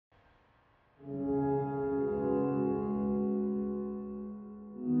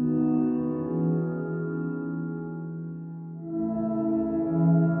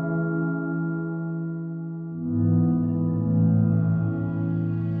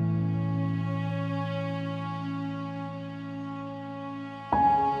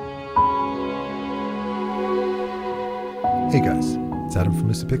Hey guys, it's Adam from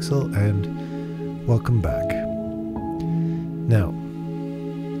LUCIDPIXUL and welcome back. Now,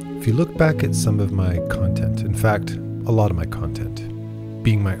 if you look back at some of my content, in fact, a lot of my content,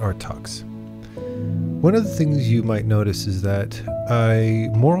 being my art talks, one of the things you might notice is that I,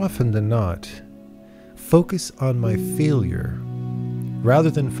 more often than not, focus on my failure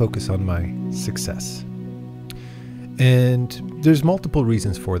rather than focus on my success. And there's multiple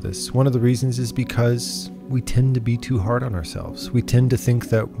reasons for this. One of the reasons is because we tend to be too hard on ourselves. We tend to think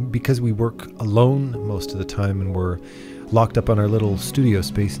that because we work alone most of the time and we're locked up on our little studio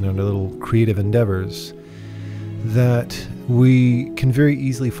space and our little creative endeavors, that we can very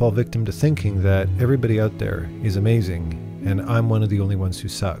easily fall victim to thinking that everybody out there is amazing and I'm one of the only ones who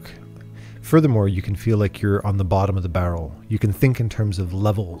suck. Furthermore, you can feel like you're on the bottom of the barrel. You can think in terms of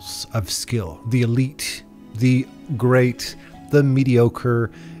levels of skill, the elite, the great, the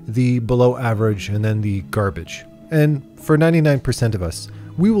mediocre, the below average, and then the garbage. And for 99% of us,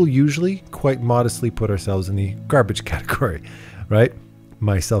 we will usually quite modestly put ourselves in the garbage category, right?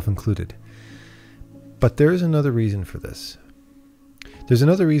 Myself included. But there's another reason for this. There's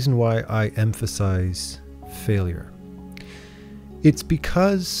another reason why I emphasize failure. It's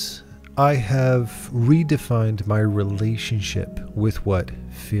because I have redefined my relationship with what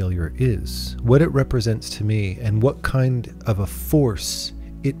failure is, what it represents to me, and what kind of a force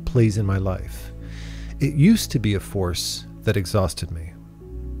it plays in my life. It used to be a force that exhausted me.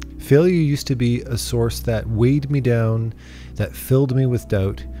 Failure used to be a source that weighed me down, that filled me with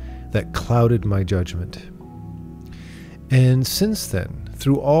doubt, that clouded my judgment. And since then,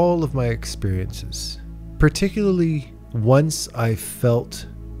 through all of my experiences, particularly once I felt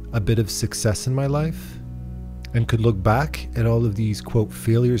a bit of success in my life and could look back at all of these, quote,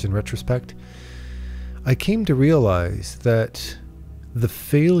 failures in retrospect, I came to realize that the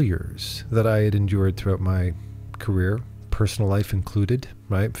failures that I had endured throughout my career, personal life included,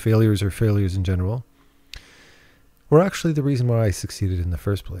 right? Failures are failures in general, were actually the reason why I succeeded in the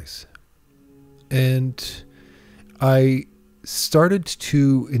first place. And I started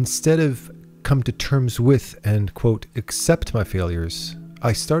to, instead of come to terms with and, quote, accept my failures,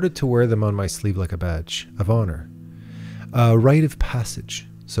 I started to wear them on my sleeve like a badge of honor, a rite of passage,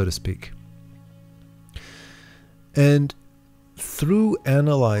 so to speak. And through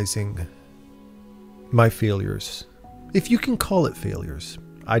analyzing my failures, if you can call it failures,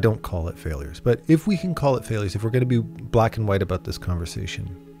 I don't call it failures, but if we can call it failures, if we're going to be black and white about this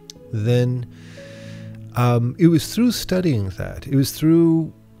conversation, then it was through studying that, it was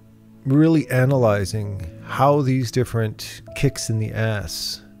through really analyzing how these different kicks in the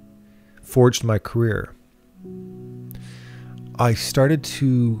ass forged my career, I started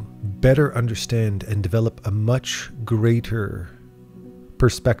to better understand and develop a much greater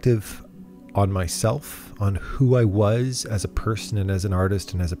perspective on myself, on who I was as a person and as an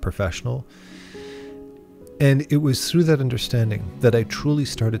artist and as a professional. And it was through that understanding that I truly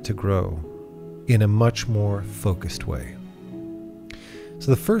started to grow in a much more focused way. So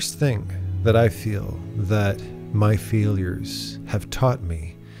the first thing that I feel that my failures have taught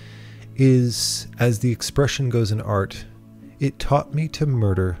me is, as the expression goes in art, it taught me to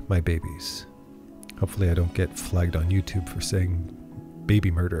murder my babies. Hopefully I don't get flagged on YouTube for saying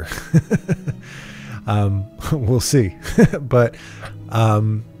baby murder. We'll see. But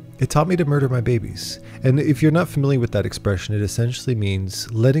it taught me to murder my babies. And if you're not familiar with that expression, it essentially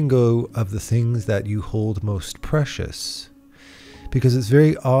means letting go of the things that you hold most precious. Because it's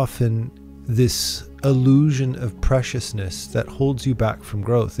very often this illusion of preciousness that holds you back from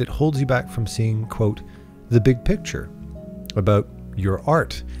growth. It holds you back from seeing, quote, the big picture about your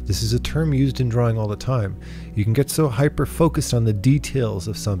art. This is a term used in drawing all the time. You can get so hyper-focused on the details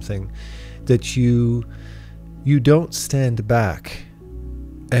of something that you don't stand back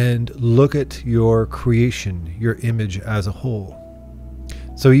and look at your creation, your image as a whole.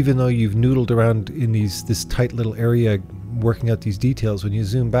 So even though you've noodled around in this tight little area working out these details, when you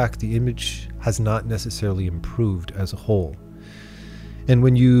zoom back, the image has not necessarily improved as a whole. And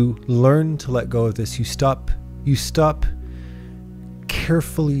when you learn to let go of this, you stop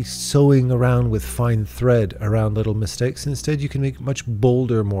carefully sewing around with fine thread around little mistakes. Instead, you can make much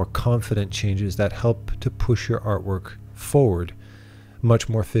bolder, more confident changes that help to push your artwork forward much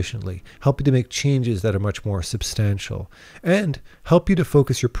more efficiently, help you to make changes that are much more substantial, and help you to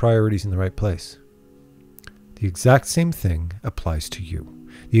focus your priorities in the right place. The exact same thing applies to you.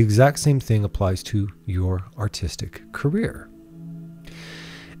 The exact same thing applies to your artistic career.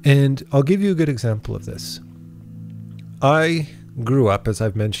 And I'll give you a good example of this. I grew up, as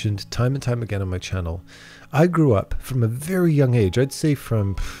I've mentioned time and time again on my channel, I grew up from a very young age, I'd say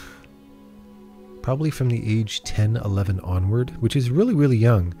from probably from the age 10, 11 onward, which is really, really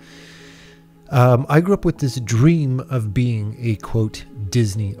young. I grew up with this dream of being a, quote,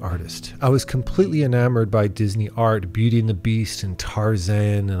 Disney artist. I was completely enamored by Disney art, Beauty and the Beast and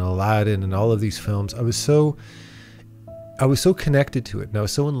Tarzan and Aladdin and all of these films. I was so connected to it, and I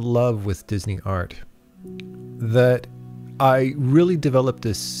was so in love with Disney art that I really developed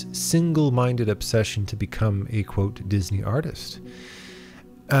this single-minded obsession to become a, quote, Disney artist.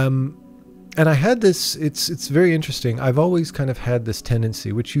 And I had this, it's very interesting. I've always kind of had this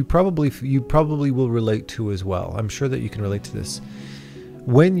tendency, which you probably will relate to as well. I'm sure that you can relate to this.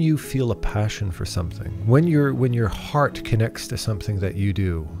 When you feel a passion for something, when your heart connects to something that you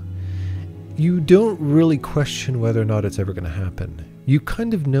do, you don't really question whether or not it's ever going to happen. You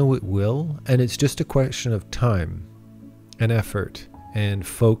kind of know it will, and it's just a question of time and effort and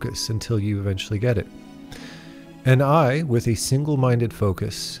focus until you eventually get it. And I, with a single-minded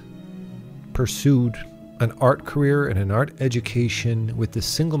focus, pursued an art career and an art education with the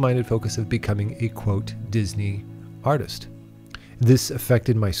single-minded focus of becoming a, quote, Disney artist. This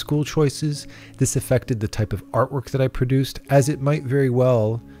affected my school choices. This affected the type of artwork that I produced, as it might very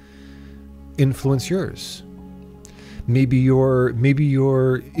well influence yours. Maybe your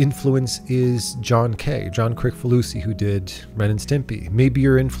influence is John Kricfalusi, who did Ren and Stimpy. Maybe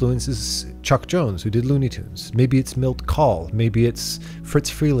your influence is Chuck Jones, who did Looney Tunes. Maybe it's Milt Kahl. Maybe it's Fritz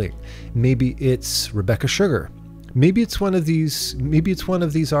Freleng. Maybe it's Rebecca Sugar. Maybe it's one of these. Maybe it's one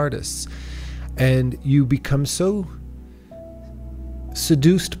of these artists, and you become so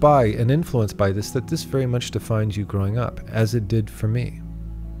seduced by and influenced by this that this very much defines you growing up, as it did for me.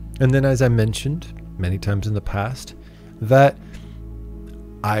 And then, as I mentioned many times in the past, that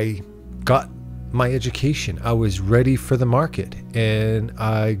I got my education. I was ready for the market, and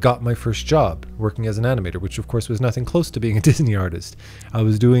I got my first job working as an animator, which of course was nothing close to being a Disney artist.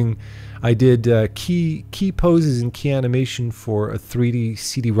 I did key poses and key animation for a 3D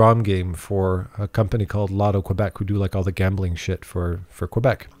CD-ROM game for a company called Lotto Quebec, who do like all the gambling shit for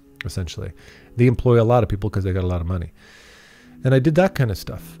Quebec, essentially. They employ a lot of people because they got a lot of money. And I did that kind of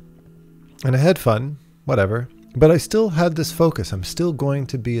stuff. And I had fun, whatever. But I still had this focus. I'm still going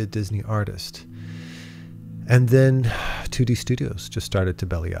to be a Disney artist. And then 2D studios just started to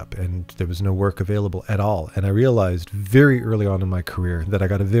belly up, and there was no work available at all. And I realized very early on in my career that I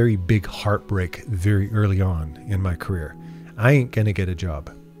got a very big heartbreak very early on in my career. I ain't going to get a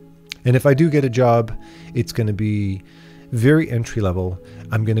job. And if I do get a job, it's going to be very entry level.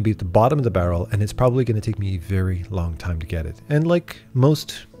 I'm going to be at the bottom of the barrel, and it's probably going to take me a very long time to get it. And like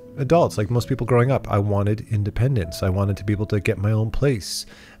most adults, like most people growing up, I wanted independence. I wanted to be able to get my own place,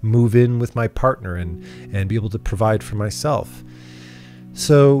 move in with my partner, and be able to provide for myself.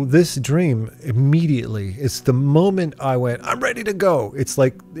 So this dream immediately, it's the moment I went, I'm ready to go. It's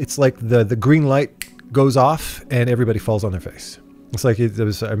like the green light goes off and everybody falls on their face. It's like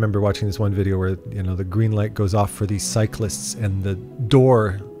I remember watching this one video where, you know, the green light goes off for these cyclists, and the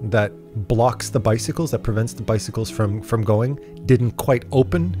door that blocks the bicycles, that prevents the bicycles from going, didn't quite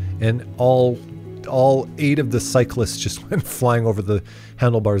open, and all 8 of the cyclists just went flying over the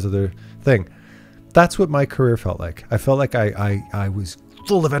handlebars of their thing. That's what my career felt like. I felt like I was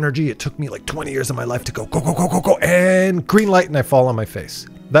full of energy. It took me like 20 years of my life to go, and green light, and I fall on my face.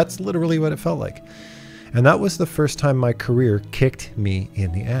 That's literally what it felt like. And that was the first time my career kicked me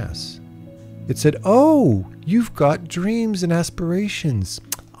in the ass. It said, oh, you've got dreams and aspirations.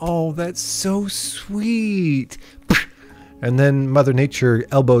 Oh, that's so sweet. And then Mother Nature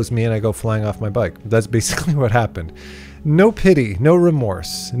elbows me and I go flying off my bike. That's basically what happened. No pity, no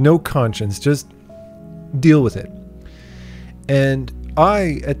remorse, no conscience, just deal with it. And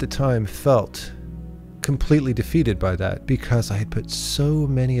I, at the time, felt completely defeated by that, because I had put so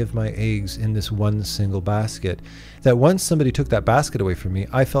many of my eggs in this one single basket that once somebody took that basket away from me,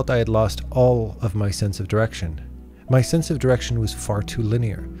 I felt I had lost all of my sense of direction. My sense of direction was far too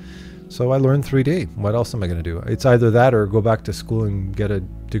linear. So I learned 3D. What else am I going to do? It's either that or go back to school and get a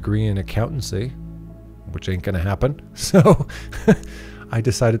degree in accountancy, which ain't going to happen. So I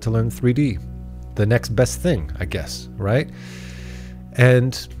decided to learn 3D. The next best thing, I guess, right?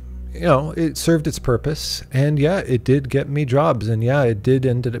 And you know, it served its purpose, and yeah, it did get me jobs, and yeah, it did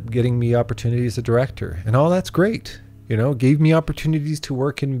ended up getting me opportunities as a director, and all that's great. You know, gave me opportunities to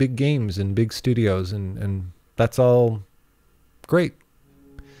work in big games and big studios, and that's all great.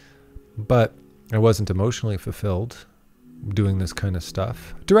 But I wasn't emotionally fulfilled doing this kind of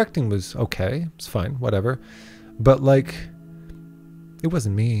stuff. Directing was okay, it's fine, whatever. But like, it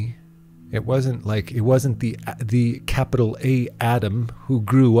wasn't me. It wasn't the capital A Adam who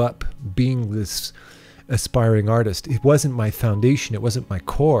grew up being this aspiring artist. It wasn't my foundation. It wasn't my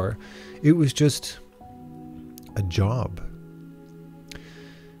core. It was just a job.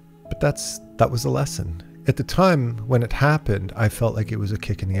 But that was a lesson. At the time when it happened, I felt like it was a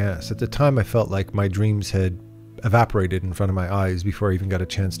kick in the ass. At the time, I felt like my dreams had evaporated in front of my eyes before I even got a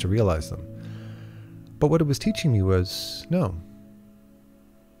chance to realize them. But what it was teaching me was, no,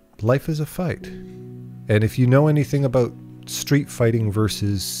 life is a fight. And if you know anything about street fighting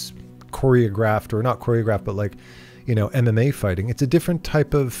versus choreographed, or not choreographed, but like, you know, MMA fighting, it's a different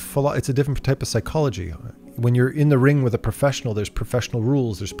type of psychology. When you're in the ring with a professional, there's professional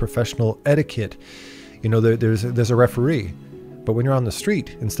rules, there's professional etiquette. You know, there's a referee. But when you're on the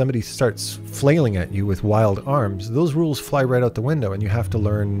street and somebody starts flailing at you with wild arms, those rules fly right out the window, and you have to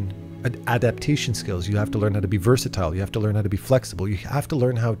learn adaptation skills. You have to learn how to be versatile. You have to learn how to be flexible. You have to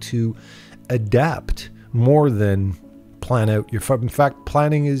learn how to adapt more than plan out your fight. In fact,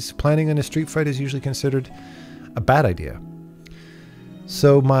 planning in a street fight is usually considered a bad idea.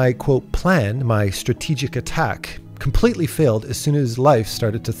 So my quote plan, my strategic attack, completely failed as soon as life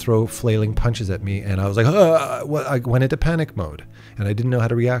started to throw flailing punches at me, and I was like, I went into panic mode, and I didn't know how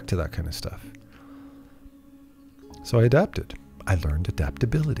to react to that kind of stuff. So I adapted. I learned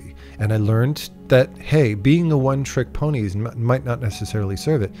adaptability, and I learned that, hey, being a one-trick pony might not necessarily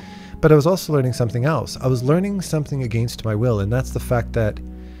serve it, but I was also learning something else. I was learning something against my will, and that's the fact that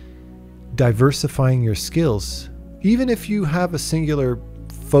diversifying your skills, even if you have a singular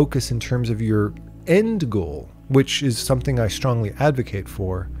focus in terms of your end goal, which is something I strongly advocate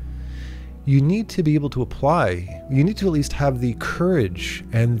for, you need to be able to apply. You need to at least have the courage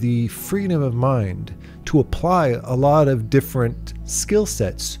and the freedom of mind to apply a lot of different skill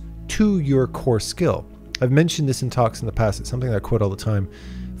sets to your core skill. I've mentioned this in talks in the past. It's something I quote all the time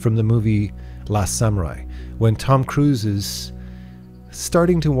from the movie Last Samurai, when Tom Cruise is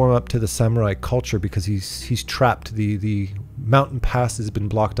starting to warm up to the samurai culture because he's trapped. The mountain pass has been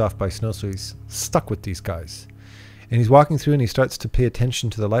blocked off by snow, so he's stuck with these guys. And he's walking through and he starts to pay attention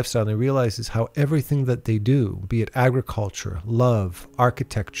to their lifestyle, and he realizes how everything that they do, be it agriculture, love,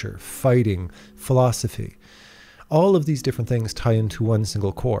 architecture, fighting, philosophy, all of these different things tie into one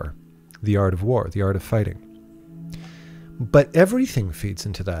single core, the art of war, the art of fighting. But everything feeds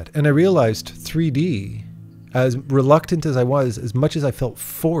into that. And I realized 3D, as reluctant as I was, as much as I felt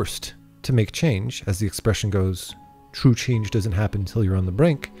forced to make change, as the expression goes, true change doesn't happen until you're on the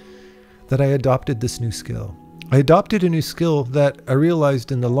brink, that I adopted this new skill. I adopted a new skill that I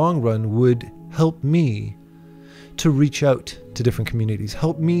realized in the long run would help me to reach out to different communities,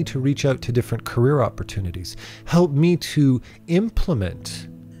 help me to reach out to different career opportunities, help me to implement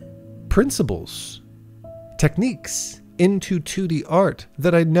principles, techniques into 2D art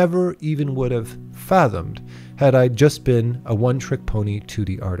that I never even would have fathomed had I just been a one-trick pony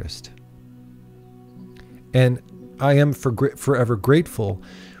 2D artist. And I am forever grateful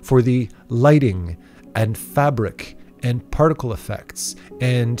for the lighting and fabric and particle effects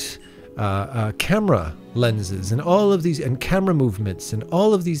and camera lenses and all of these, and camera movements and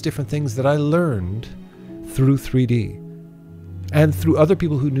all of these different things that I learned through 3D and through other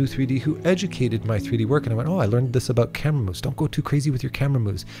people who knew 3D, who educated my 3D work. And I went, oh, I learned this about camera moves. Don't go too crazy with your camera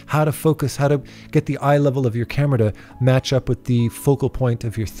moves. How to focus, how to get the eye level of your camera to match up with the focal point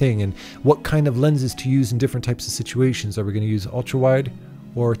of your thing, and what kind of lenses to use in different types of situations. Are we going to use ultra wide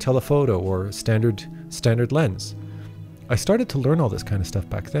or telephoto or standard lens? I started to learn all this kind of stuff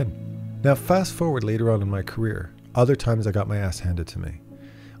back then. Now fast forward later on in my career, other times I got my ass handed to me,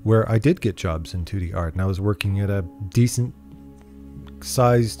 where I did get jobs in 2D art, and I was working at a decent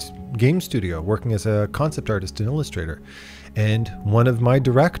sized game studio, working as a concept artist and illustrator. And one of my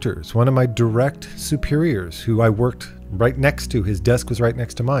directors, one of my direct superiors, who I worked right next to, his desk was right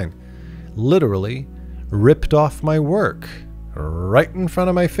next to mine, literally ripped off my work right in front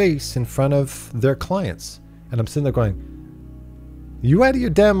of my face, in front of their clients. And I'm sitting there going, you out of your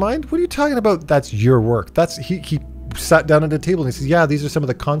damn mind? What are you talking about? That's your work. That's he sat down at a table and he says, yeah, these are some of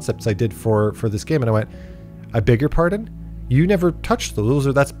the concepts I did for this game. And I went, I beg your pardon? You never touched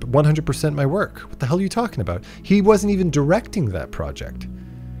those, that's 100% my work. What the hell are you talking about? He wasn't even directing that project.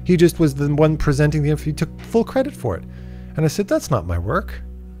 He just was the one presenting the info. He took full credit for it. And I said, that's not my work.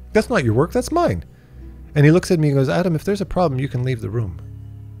 That's not your work, that's mine. And he looks at me and goes, Adam, if there's a problem, you can leave the room.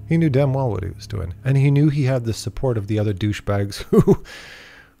 He knew damn well what he was doing. And he knew he had the support of the other douchebags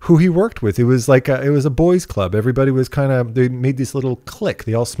who he worked with. It was like it was a boys' club. Everybody was they made this little clique.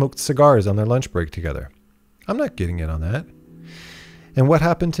 They all smoked cigars on their lunch break together. I'm not getting in on that. And what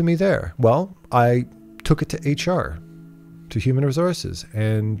happened to me there? Well, I took it to HR, to human resources.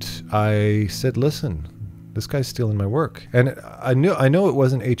 And I said, listen, This guy's stealing my work. And I know it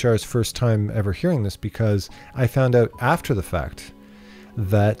wasn't HR's first time ever hearing this, because I found out after the fact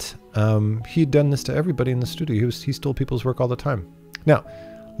that he'd done this to everybody in the studio. He stole people's work all the time. Now,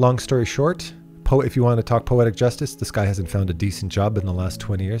 long story short, if you want to talk poetic justice, this guy hasn't found a decent job in the last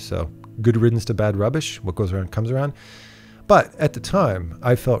 20 years. So good riddance to bad rubbish. What goes around comes around. But at the time,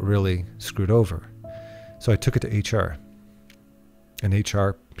 I felt really screwed over. So I took it to HR. And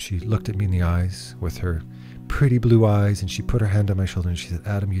HR, she looked at me in the eyes with her pretty blue eyes, and she put her hand on my shoulder and she said,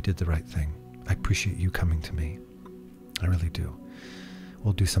 Adam, you did the right thing. I appreciate you coming to me. I really do.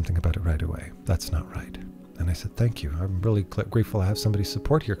 We'll do something about it right away. That's not right. And I said, thank you. I'm really grateful to have somebody's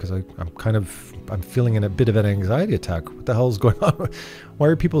support here, because I'm feeling in a bit of an anxiety attack. What the hell is going on? Why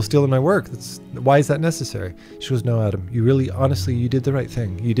are people stealing my work? Why is that necessary? She goes, no, Adam, you really, honestly, you did the right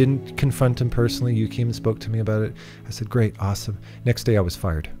thing. You didn't confront him personally. You came and spoke to me about it. I said, great, awesome. Next day I was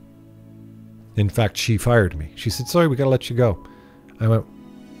fired. In fact, she fired me. She said, sorry, we got to let you go. I went,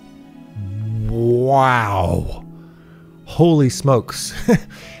 wow, holy smokes.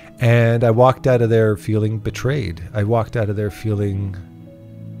 And I walked out of there feeling betrayed. I walked out of there feeling,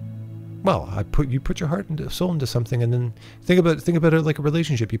 well, you put your heart and soul into something, and then think about it like a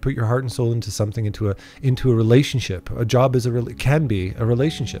relationship. You put your heart and soul into something, into a relationship. A job can be a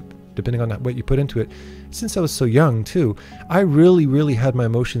relationship, depending on what you put into it. Since I was so young too, I really had my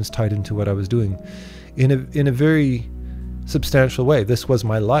emotions tied into what I was doing in a very substantial way. This was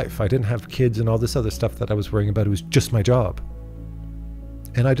my life. I didn't have kids and all this other stuff that I was worrying about. It was just my job.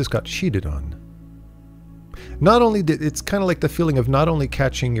 And I just got cheated on. It's kind of like the feeling of not only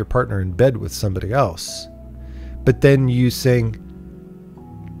catching your partner in bed with somebody else, but then you saying,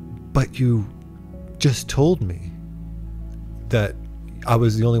 but you just told me that I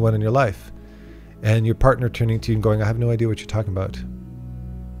was the only one in your life. And your partner turning to you and going, I have no idea what you're talking about.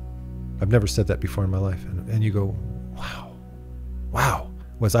 I've never said that before in my life. And you go, wow,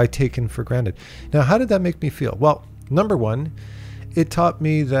 was I taken for granted? Now, how did that make me feel? Well, number one, it taught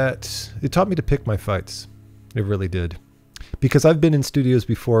me to pick my fights. It really did. Because I've been in studios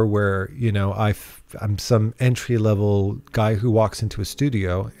before where, I'm some entry-level guy who walks into a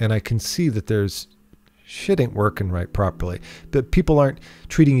studio and I can see that shit ain't working right properly. That people aren't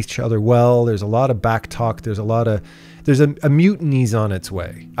treating each other well. There's a lot of back talk. There's a mutiny's on its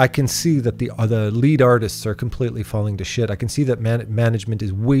way. I can see that the lead artists are completely falling to shit. I can see that management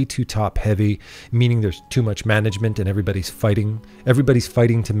is way too top heavy, meaning there's too much management and everybody's fighting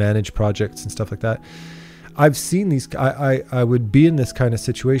to manage projects and stuff like that. I've seen these. I would be in this kind of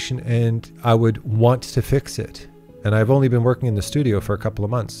situation and I would want to fix it. And I've only been working in the studio for a couple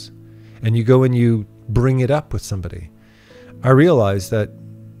of months. And you go and you bring it up with somebody. I realize that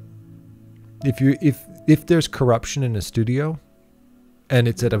if there's corruption in a studio and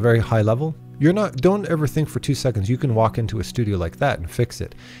it's at a very high level, don't ever think for 2 seconds you can walk into a studio like that and fix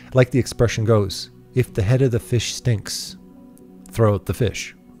it. Like the expression goes, if the head of the fish stinks, throw out the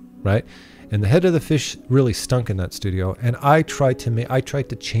fish, right? And the head of the fish really stunk in that studio, and I tried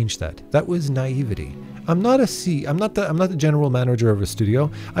to change that. That was naivety. I'm not the general manager of a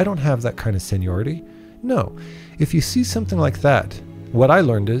studio. I don't have that kind of seniority. No. If you see something like that, what I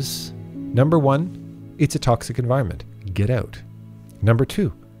learned is, number one, it's a toxic environment. Get out. Number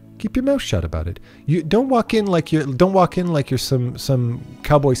two, keep your mouth shut about it. You don't walk in like you're some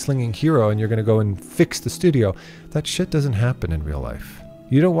cowboy slinging hero and you're going to go and fix the studio. That shit doesn't happen in real life.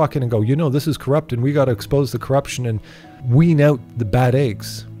 You don't walk in and go, this is corrupt and we got to expose the corruption and wean out the bad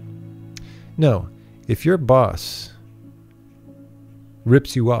eggs. No. If your boss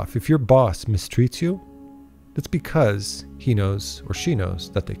rips you off, if your boss mistreats you, that's because he knows or she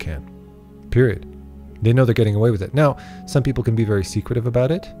knows that they can. Period. They know they're getting away with it. Now, some people can be very secretive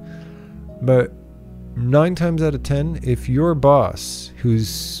about it, but 9 times out of 10, if your boss,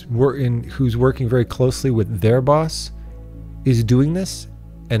 who's working very closely with their boss, is doing this,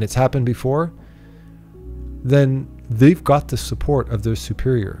 and it's happened before, then they've got the support of their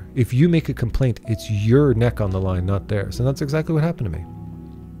superior. If you make a complaint, it's your neck on the line, not theirs. And that's exactly what happened to me.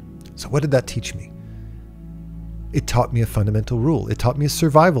 So what did that teach me? It taught me a fundamental rule. It taught me a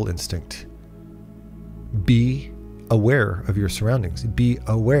survival instinct. Be aware of your surroundings. Be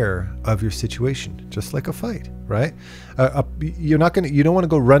aware of your situation, just like a fight, right? You don't want to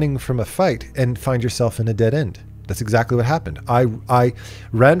go running from a fight and find yourself in a dead end. That's exactly what happened. I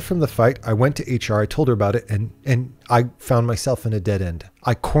ran from the fight. I went to HR. I told her about it, and I found myself in a dead end.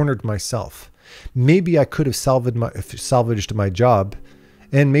 I cornered myself. Maybe I could have salvaged my job,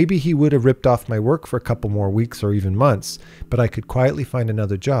 and maybe he would have ripped off my work for a couple more weeks or even months, but I could quietly find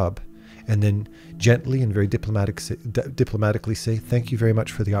another job. and then gently and very diplomatically say, thank you very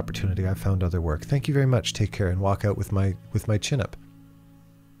much for the opportunity. I found other work. Thank you very much. Take care, and walk out with my chin up.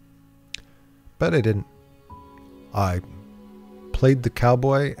 But I didn't. I played the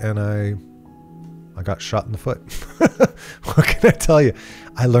cowboy, and I got shot in the foot. What can I tell you?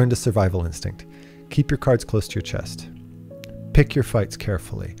 I learned a survival instinct. Keep your cards close to your chest. Pick your fights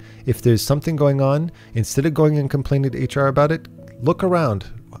carefully. If there's something going on, instead of going and complaining to HR about it, look around.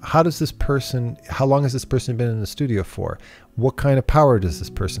 How long has this person been in the studio for? What kind of power does this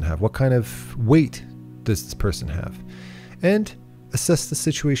person have? What kind of weight does this person have? And assess the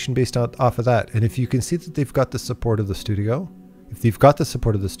situation based off of that. And if you can see that they've got the support of the studio,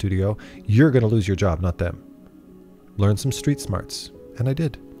 you're going to lose your job, not them. Learn some street smarts. And I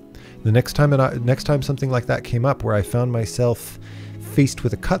did. The next time something like that came up where I found myself faced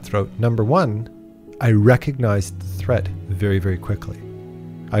with a cutthroat, number one, I recognized the threat very, very quickly.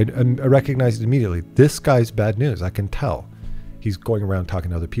 I recognized it immediately. This guy's bad news. I can tell. He's going around talking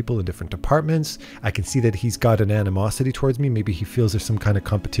to other people in different departments. I can see that he's got an animosity towards me. Maybe he feels there's some kind of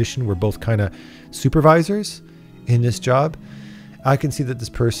competition. We're both kind of supervisors in this job. I can see that this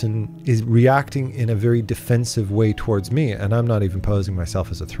person is reacting in a very defensive way towards me, and I'm not even posing myself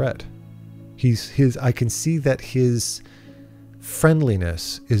as a threat. I can see that his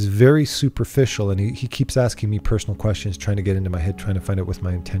friendliness is very superficial, and he keeps asking me personal questions, trying to get into my head, trying to find out what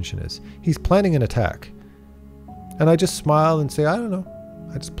my intention is. He's planning an attack. And I just smile and say, I don't know.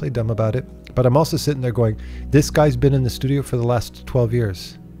 I just play dumb about it. But I'm also sitting there going, this guy's been in the studio for the last 12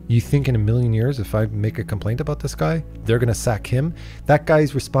 years. You think in a million years, if I make a complaint about this guy, they're going to sack him? That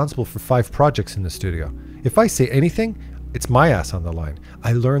guy's responsible for 5 projects in the studio. If I say anything, it's my ass on the line.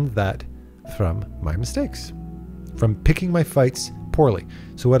 I learned that from my mistakes, from picking my fights poorly.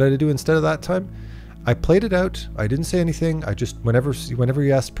 So what did I do instead of that time? I played it out. I didn't say anything. I just, whenever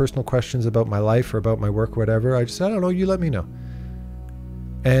he asked personal questions about my life or about my work or whatever, I just said, I don't know, you let me know.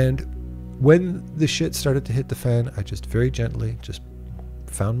 And when the shit started to hit the fan, I just very gently just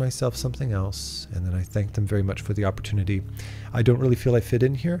found myself something else, and then I thanked them very much for the opportunity. I don't really feel I fit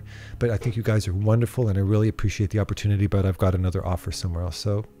in here, but I think you guys are wonderful, and I really appreciate the opportunity, but I've got another offer somewhere else.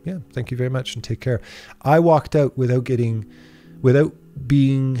 So yeah, thank you very much, and take care. I walked out without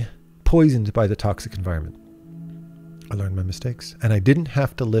being poisoned by the toxic environment. I learned my mistakes, and I didn't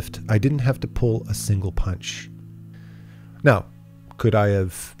have to pull a single punch. Now, could I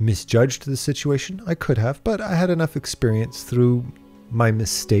have misjudged the situation? I could have, but I had enough experience through my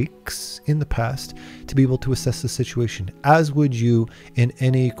mistakes in the past to be able to assess the situation, as would you in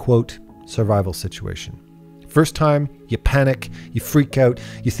any, quote, survival situation. First time, you panic, you freak out,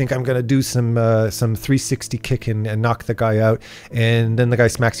 you think I'm going to do some 360 kick and knock the guy out, and then the guy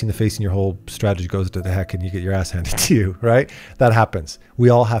smacks you in the face and your whole strategy goes to the heck and you get your ass handed to you, right? That happens. We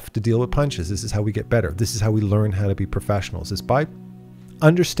all have to deal with punches. This is how we get better. This is how we learn how to be professionals, is by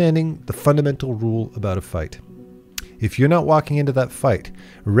understanding the fundamental rule about a fight. If you're not walking into that fight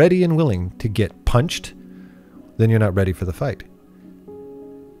ready and willing to get punched, then you're not ready for the fight.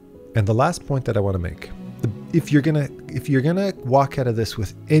 And the last point that I want to make, if you're gonna walk out of this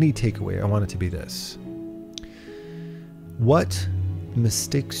with any takeaway, I want it to be this. What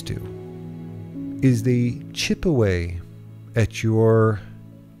mistakes do is they chip away at your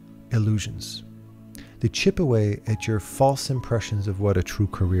illusions. They chip away at your false impressions of what a true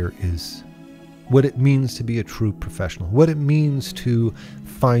career is, what it means to be a true professional, what it means to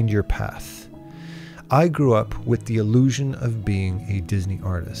find your path. I grew up with the illusion of being a Disney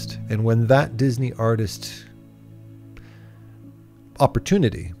artist. And when that Disney artist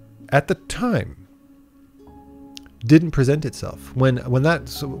opportunity at the time didn't present itself, when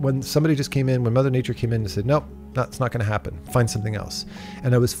somebody just came in, when Mother Nature came in and said, nope, that's not going to happen, find something else.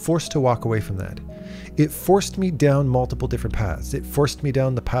 And I was forced to walk away from that. It forced me down multiple different paths. It forced me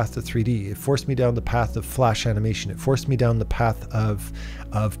down the path of 3D. It forced me down the path of flash animation. It forced me down the path of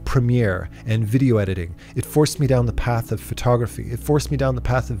Premiere and video editing. It forced me down the path of photography. It forced me down the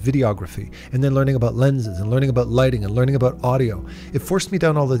path of videography, and then learning about lenses and learning about lighting and learning about audio. It forced me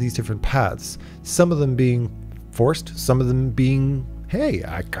down all of these different paths, some of them being forced, some of them being, hey,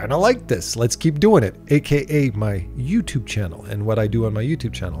 I kind of like this, let's keep doing it, aka my YouTube channel and what I do on my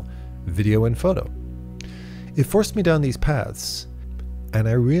YouTube channel, video and photo. It forced me down these paths, and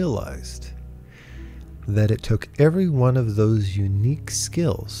I realized that it took every one of those unique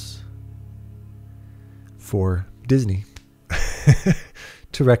skills for Disney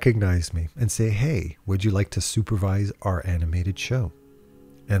to recognize me and say, hey, would you like to supervise our animated show?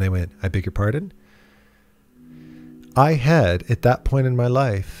 And I went, I beg your pardon? I had, at that point in my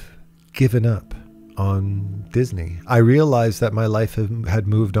life, given up on Disney. I realized that my life had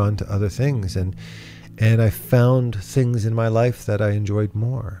moved on to other things, and I found things in my life that I enjoyed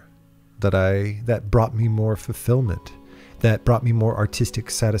more, that brought me more fulfillment, that brought me more artistic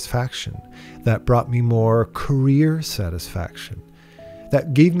satisfaction, that brought me more career satisfaction,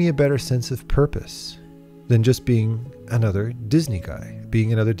 that gave me a better sense of purpose than just being another Disney guy,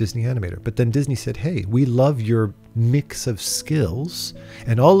 being another Disney animator. But then Disney said, hey, we love your mix of skills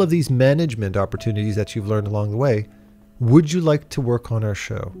and all of these management opportunities that you've learned along the way. Would you like to work on our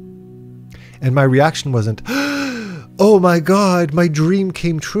show? And my reaction wasn't, oh my God, my dream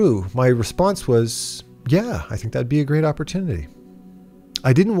came true. My response was, yeah, I think that'd be a great opportunity.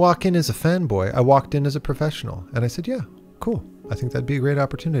 I didn't walk in as a fanboy. I walked in as a professional. And I said, yeah, cool. I think that'd be a great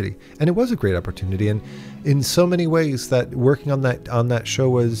opportunity. And it was a great opportunity. And in so many ways, that working on that show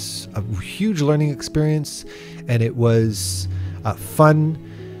was a huge learning experience. And it was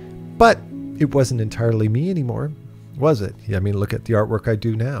fun. But it wasn't entirely me anymore, was it? I mean, look at the artwork I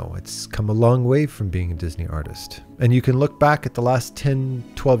do now. It's come a long way from being a Disney artist. And you can look back at the last 10,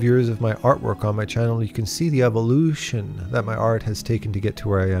 12 years of my artwork on my channel. You can see the evolution that my art has taken to get to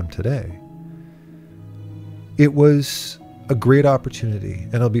where I am today. It was a great opportunity,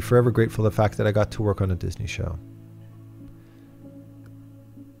 and I'll be forever grateful for the fact that I got to work on a Disney show.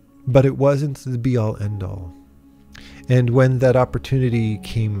 But it wasn't the be-all, end-all. And when that opportunity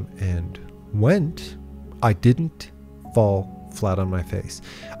came and went, I didn't fall flat on my face.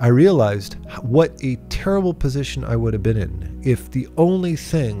 I realized what a terrible position I would have been in if the only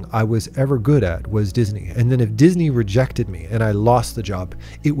thing I was ever good at was Disney. And then if Disney rejected me and I lost the job,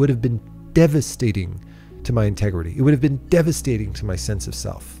 it would have been devastating to my integrity. It would have been devastating to my sense of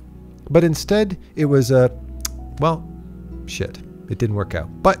self. But instead, it was well, shit, it didn't work out.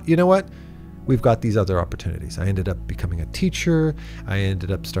 But you know what? We've got these other opportunities. I ended up becoming a teacher. I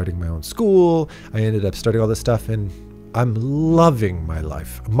ended up starting my own school. I ended up starting all this stuff, and I'm loving my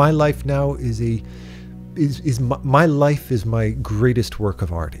life. My life now my life is my greatest work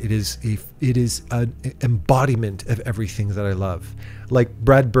of art. It is an embodiment of everything that I love. Like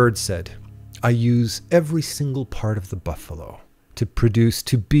Brad Bird said, I use every single part of the buffalo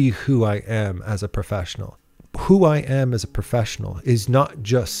to be who I am as a professional. Who I am as a professional is not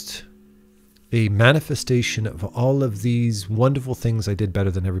just a manifestation of all of these wonderful things I did better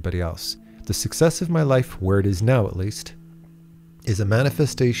than everybody else. The success of my life, where it is now at least, is a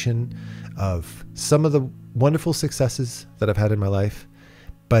manifestation of some of the wonderful successes that I've had in my life,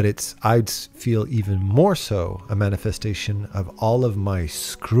 but I'd feel even more so a manifestation of all of my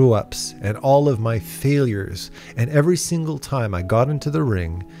screw-ups and all of my failures. And every single time I got into the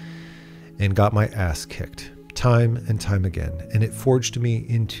ring and got my ass kicked, time and time again. And it forged me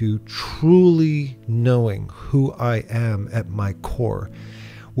into truly knowing who I am at my core,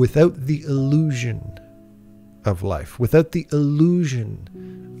 without the illusion of life, without the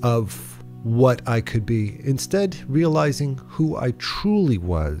illusion of what I could be, instead realizing who I truly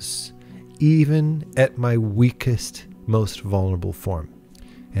was, even at my weakest, most vulnerable form.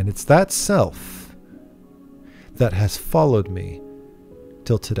 And it's that self that has followed me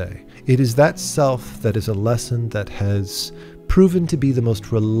till today. It is that self that is a lesson that has proven to be the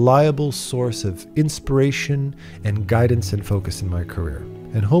most reliable source of inspiration and guidance and focus in my career.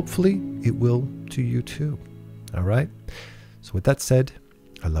 And hopefully it will to you too. All right? So with that said,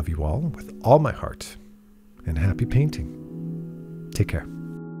 I love you all with all my heart, and happy painting. Take care.